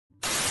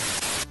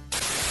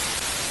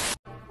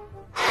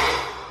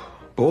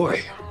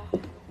Boy,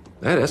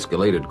 that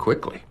escalated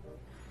quickly.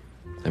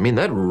 I mean,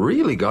 that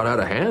really got out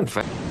of hand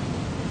fast.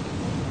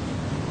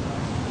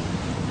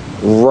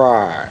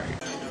 Right.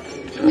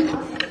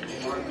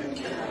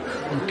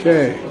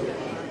 Okay.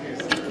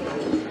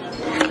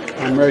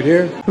 I'm right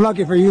here.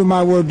 Lucky for you,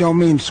 my word don't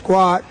mean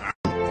squat.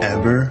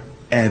 Ever.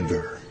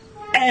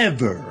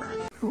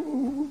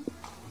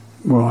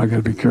 Well, I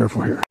gotta be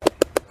careful here.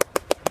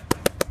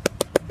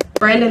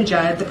 Brandon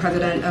Judd, the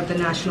president of the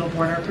National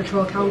Border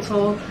Patrol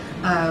Council,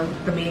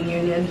 the main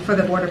union for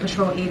the Border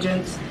Patrol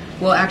agents,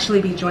 will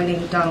actually be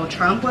joining Donald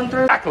Trump on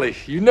Thursday. Exactly,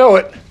 you know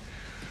it.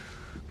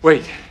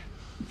 Wait,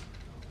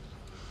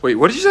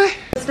 what did you say?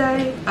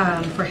 Thursday,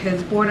 for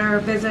his border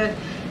visit,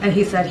 and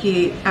he said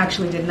he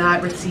actually did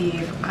not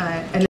receive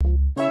an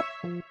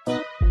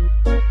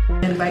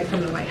invite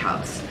from the White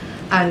House.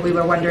 And we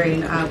were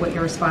wondering what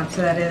your response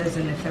to that is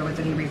and if there was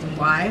any reason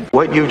why.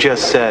 What you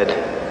just said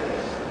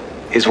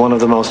is one of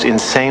the most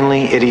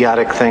insanely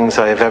idiotic things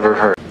I have ever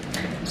heard.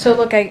 So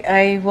look,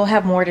 I will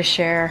have more to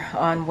share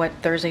on what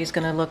Thursday is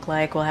going to look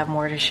like. We'll have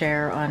more to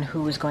share on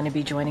who is going to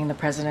be joining the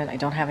president. I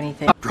don't have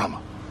anything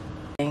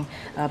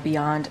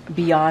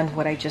beyond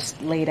what I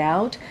just laid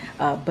out,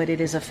 but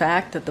it is a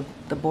fact that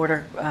the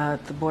border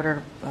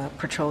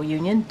patrol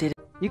union did.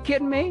 You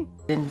kidding me?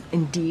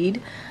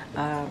 Indeed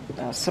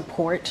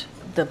support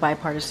the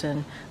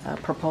bipartisan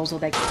proposal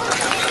that.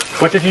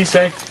 What did he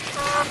say?